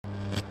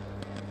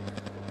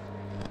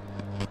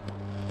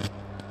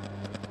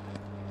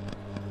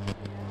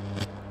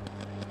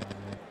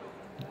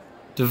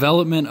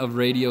Development of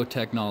radio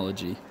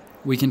technology.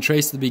 We can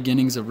trace the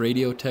beginnings of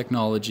radio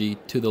technology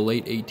to the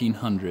late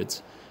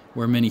 1800s,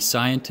 where many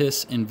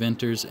scientists,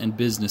 inventors, and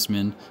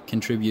businessmen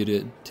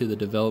contributed to the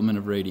development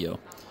of radio.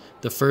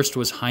 The first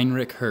was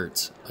Heinrich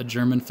Hertz, a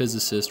German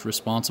physicist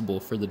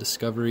responsible for the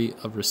discovery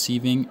of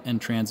receiving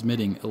and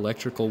transmitting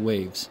electrical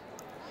waves.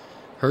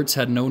 Hertz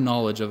had no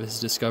knowledge of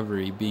his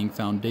discovery being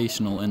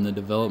foundational in the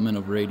development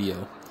of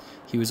radio.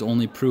 He was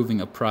only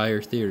proving a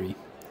prior theory.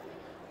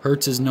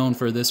 Hertz is known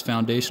for this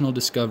foundational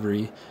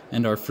discovery,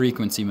 and our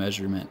frequency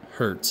measurement,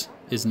 Hertz,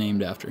 is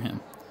named after him.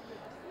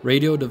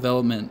 Radio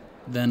development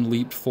then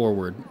leaped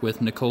forward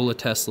with Nikola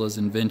Tesla's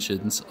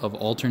inventions of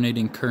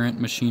alternating current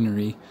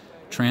machinery,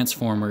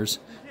 transformers,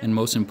 and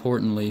most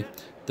importantly,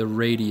 the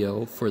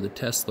radio for the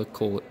Tesla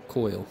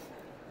coil.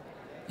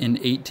 In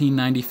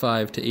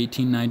 1895 to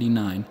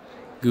 1899,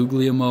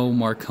 Guglielmo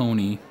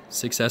Marconi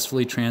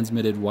successfully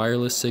transmitted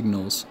wireless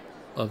signals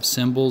of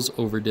symbols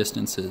over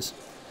distances.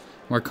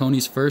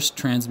 Marconi's first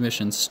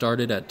transmission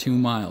started at 2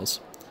 miles,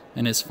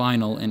 and his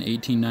final in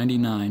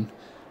 1899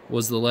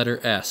 was the letter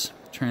S,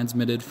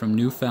 transmitted from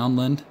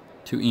Newfoundland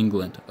to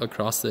England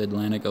across the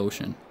Atlantic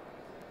Ocean.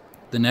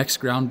 The next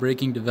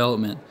groundbreaking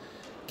development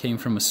came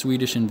from a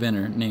Swedish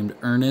inventor named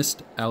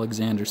Ernst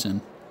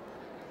Alexanderson.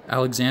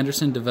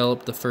 Alexanderson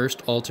developed the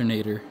first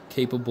alternator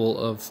capable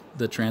of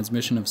the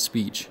transmission of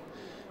speech.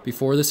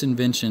 Before this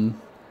invention,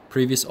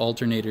 previous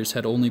alternators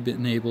had only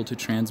been able to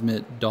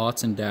transmit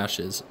dots and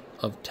dashes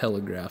of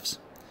telegraphs.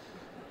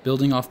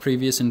 Building off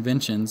previous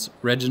inventions,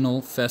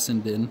 Reginald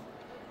Fessenden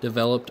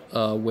developed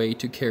a way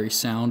to carry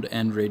sound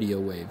and radio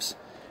waves.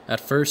 At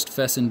first,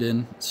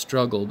 Fessenden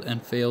struggled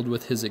and failed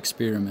with his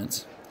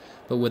experiments,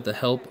 but with the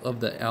help of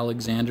the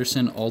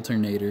Alexanderson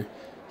alternator,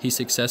 he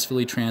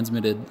successfully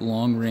transmitted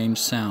long-range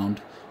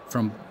sound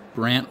from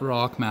Brant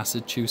Rock,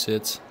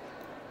 Massachusetts.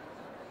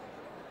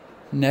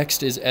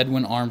 Next is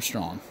Edwin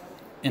Armstrong,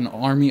 an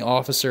Army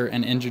officer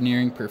and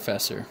engineering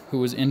professor who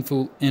was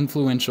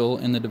influential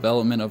in the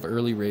development of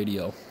early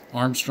radio.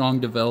 Armstrong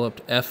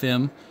developed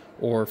FM,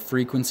 or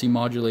frequency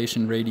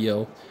modulation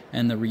radio,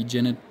 and the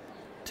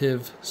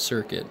regenerative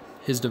circuit.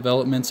 His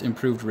developments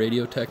improved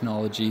radio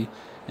technology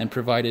and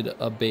provided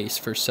a base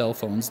for cell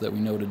phones that we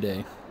know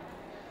today.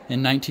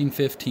 In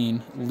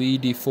 1915, Lee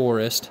De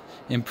Forest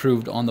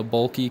improved on the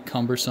bulky,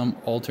 cumbersome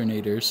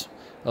alternators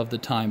of the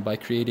time by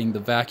creating the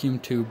vacuum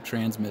tube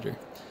transmitter.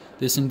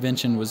 This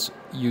invention was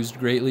used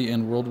greatly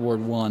in World War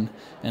I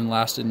and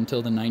lasted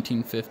until the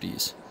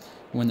 1950s,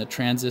 when the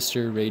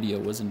transistor radio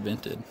was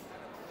invented.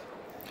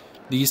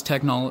 These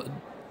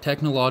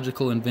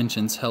technological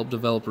inventions helped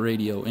develop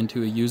radio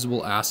into a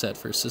usable asset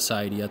for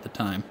society at the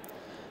time.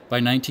 By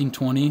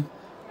 1920,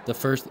 the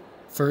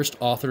first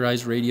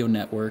authorized radio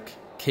network,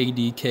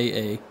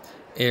 KDKA,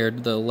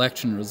 aired the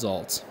election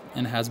results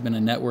and has been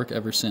a network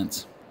ever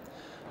since.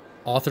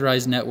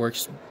 Authorized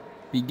networks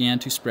began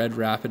to spread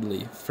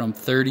rapidly, from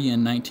 30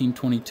 in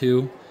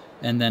 1922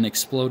 and then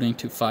exploding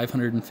to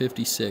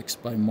 556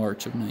 by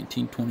March of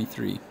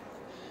 1923.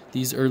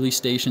 These early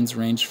stations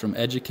ranged from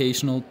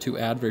educational to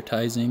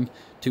advertising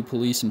to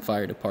police and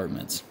fire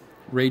departments.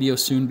 Radio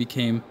soon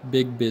became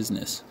big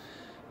business,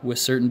 with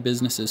certain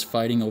businesses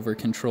fighting over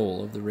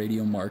control of the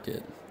radio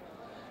market.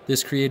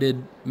 This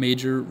created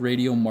major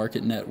radio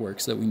market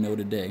networks that we know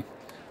today,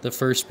 the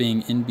first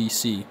being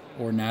NBC,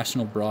 or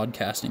National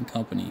Broadcasting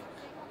Company,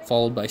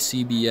 followed by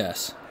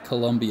CBS,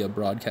 Columbia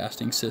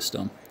Broadcasting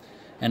System,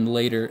 and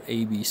later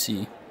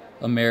ABC,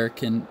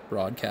 American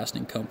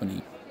Broadcasting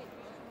Company.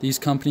 These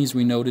companies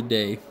we know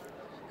today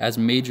as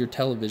major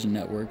television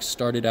networks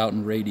started out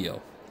in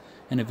radio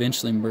and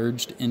eventually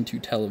merged into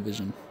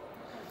television.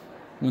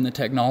 When the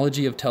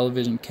technology of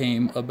television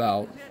came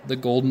about, the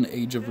golden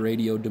age of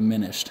radio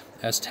diminished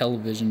as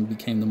television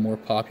became the more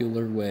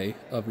popular way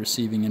of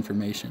receiving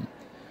information.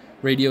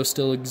 Radio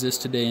still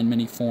exists today in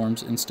many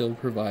forms and still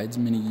provides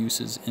many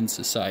uses in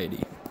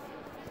society.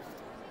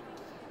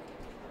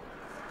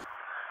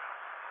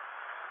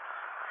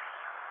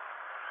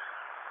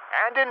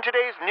 And in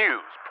today's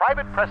news,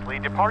 Private Presley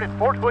departed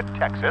Fort Hood,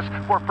 Texas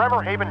for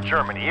Bremerhaven,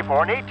 Germany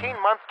for an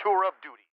 18-month tour of duty.